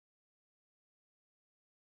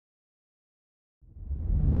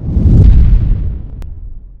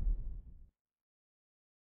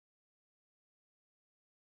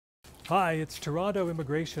Hi, it's Toronto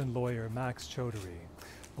immigration lawyer Max Chaudhary.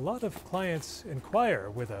 A lot of clients inquire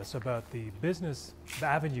with us about the business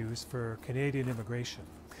avenues for Canadian immigration,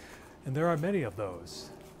 and there are many of those.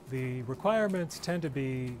 The requirements tend to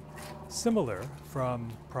be similar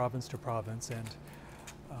from province to province, and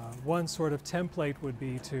one sort of template would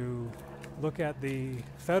be to look at the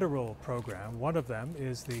federal program. One of them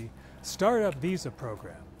is the Startup Visa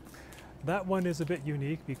program. That one is a bit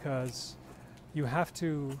unique because you have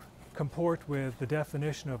to comport with the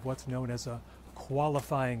definition of what's known as a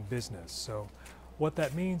qualifying business. So what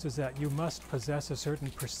that means is that you must possess a certain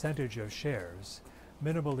percentage of shares,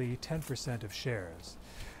 minimally 10% of shares.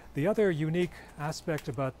 The other unique aspect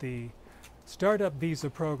about the Startup Visa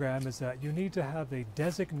program is that you need to have a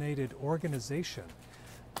designated organization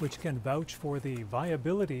which can vouch for the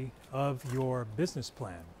viability of your business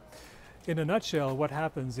plan. In a nutshell, what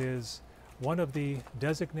happens is one of the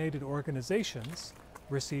designated organizations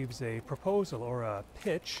receives a proposal or a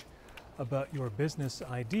pitch about your business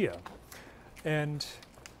idea, and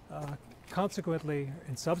consequently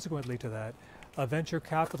and subsequently to that, a venture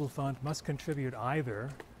capital fund must contribute either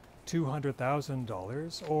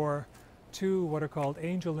 $200,000 or two what are called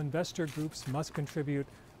angel investor groups must contribute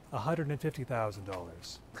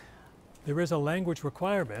 $150,000. There is a language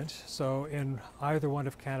requirement, so in either one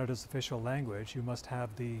of Canada's official language you must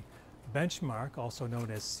have the benchmark, also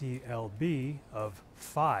known as CLB, of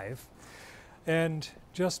 5, and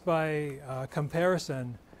just by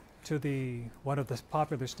comparison to one of the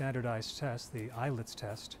popular standardized tests, the IELTS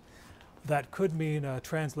test, that could mean a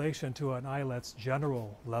translation to an IELTS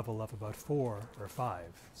general level of about 4 or 5,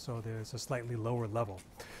 so there's a slightly lower level.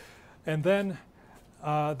 And then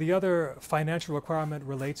the other financial requirement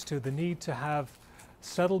relates to the need to have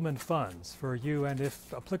settlement funds for you and,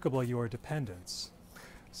 if applicable, your dependents.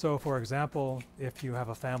 So for example, if you have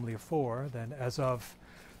a family of 4, then as of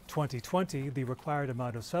 2020, the required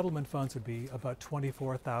amount of settlement funds would be about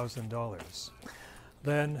 $24,000.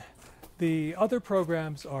 Then the other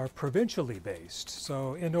programs are provincially based.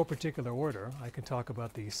 So in no particular order, I can talk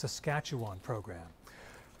about the Saskatchewan program.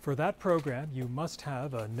 For that program, you must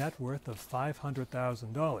have a net worth of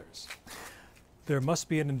 $500,000. There must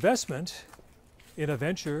be an investment in a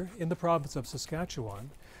venture in the province of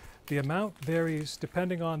Saskatchewan. The amount varies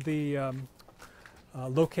depending on the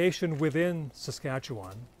location within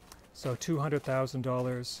Saskatchewan, so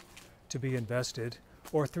 $200,000 to be invested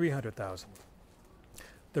or $300,000.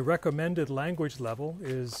 The recommended language level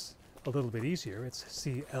is a little bit easier. It's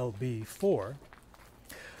CLB 4,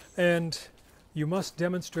 and you must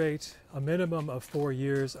demonstrate a minimum of 4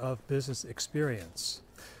 years of business experience,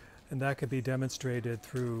 and that can be demonstrated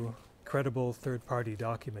through credible third-party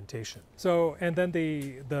documentation. So, and then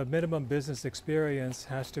the minimum business experience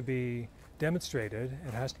has to be demonstrated.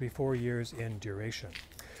 It has to be 4 years in duration.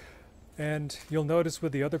 And you'll notice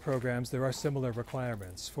with the other programs there are similar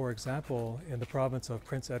requirements. For example, in the province of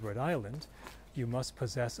Prince Edward Island, you must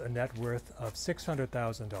possess a net worth of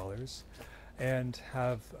 $600,000 and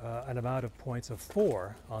have an amount of points of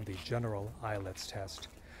 4 on the general IELTS test.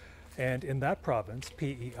 And in that province,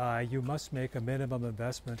 PEI, you must make a minimum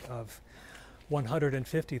investment of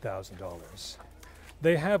 $150,000.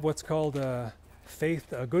 They have what's called a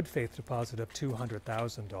good faith deposit of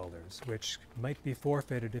 $200,000, which might be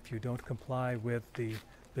forfeited if you don't comply with the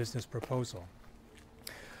business proposal.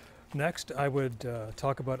 Next, I would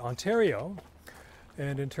talk about Ontario.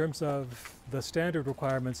 And in terms of the standard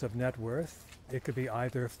requirements of net worth, it could be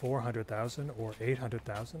either $400,000 or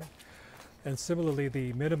 $800,000. And similarly,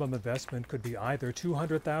 the minimum investment could be either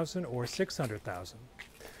 $200,000 or $600,000.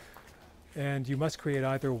 And you must create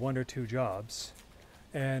either 1 or 2 jobs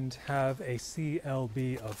and have a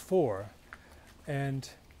CLB of 4. And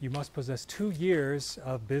you must possess 2 years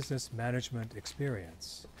of business management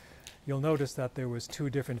experience. You'll notice that there was 2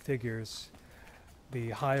 different figures, the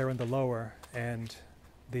higher and the lower, and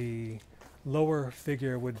the lower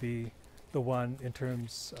figure would be the one in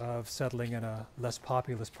terms of settling in a less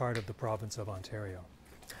populous part of the province of Ontario.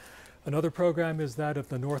 Another program is that of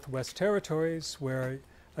the Northwest Territories, where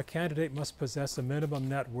a candidate must possess a minimum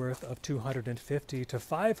net worth of $250,000 to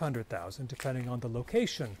 $500,000, depending on the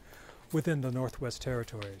location within the Northwest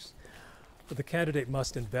Territories. The candidate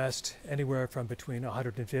must invest anywhere from between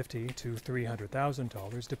 $150,000 to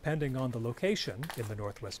 $300,000, depending on the location in the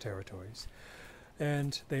Northwest Territories.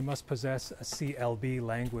 And they must possess a CLB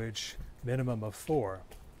language minimum of 4.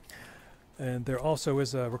 And there also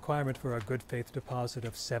is a requirement for a good faith deposit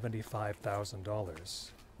of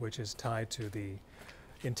 $75,000, which is tied to the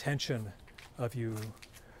intention of you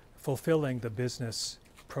fulfilling the business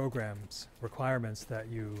programs requirements that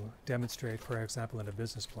you demonstrate, for example, in a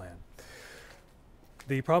business plan.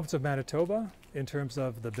 The province of Manitoba, in terms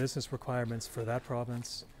of the business requirements for that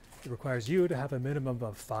province, it requires you to have a minimum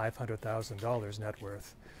of $500,000 net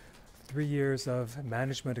worth, 3 years of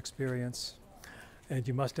management experience, and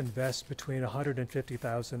you must invest between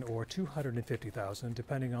 $150,000 or $250,000,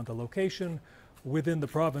 depending on the location within the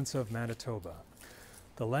province of Manitoba.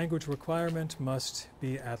 The language requirement must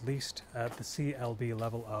be at least at the CLB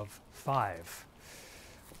level of 5.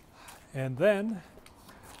 And then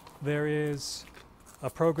there is a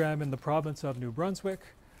program in the province of New Brunswick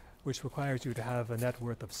which requires you to have a net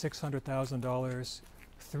worth of $600,000,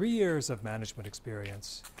 3 years of management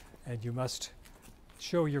experience, and you must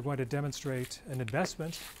show you're going to demonstrate an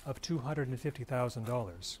investment of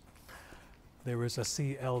 $250,000. There is a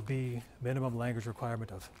CLB minimum language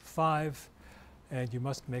requirement of 5, and you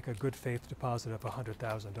must make a good faith deposit of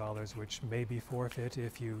 $100,000, which may be forfeit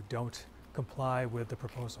if you don't comply with the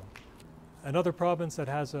proposal. Another province that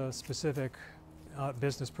has a specific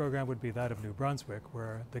business program would be that of New Brunswick,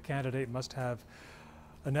 where the candidate must have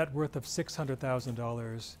a net worth of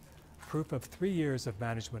 $600,000, proof of 3 years of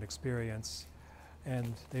management experience,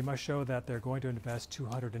 and they must show that they're going to invest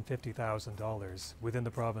 $250,000 within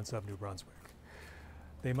the province of New Brunswick.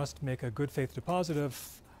 They must make a good faith deposit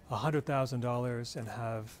of $100,000 and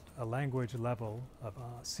have a language level of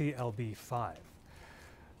CLB 5.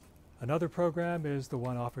 Another program is the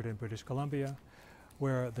one offered in British Columbia,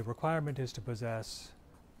 where the requirement is to possess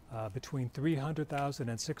between $300,000 and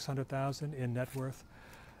 $600,000 in net worth,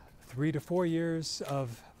 3 to 4 years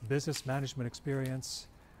of business management experience,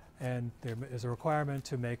 and there is a requirement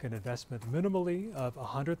to make an investment minimally of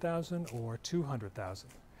 $100,000 or $200,000.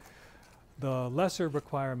 The lesser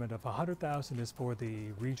requirement of $100,000 is for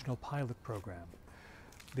the regional pilot program.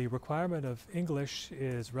 The requirement of English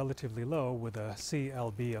is relatively low with a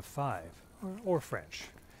CLB of 5, or French.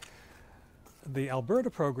 The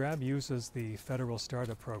Alberta program uses the federal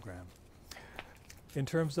startup program. In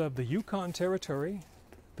terms of the Yukon territory,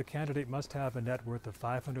 the candidate must have a net worth of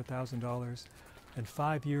 $500,000 and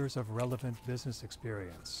 5 years of relevant business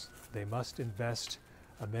experience. They must invest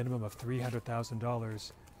a minimum of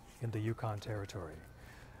 $300,000 in the Yukon territory.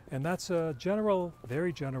 And that's a general,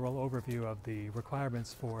 very general overview of the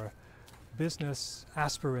requirements for business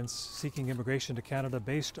aspirants seeking immigration to Canada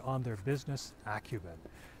based on their business acumen.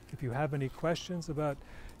 If you have any questions about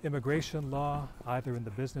immigration law, either in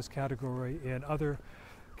the business category, in other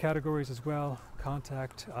categories as well,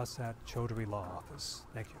 contact us at Chaudhary Law Office.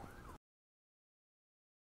 Thank you.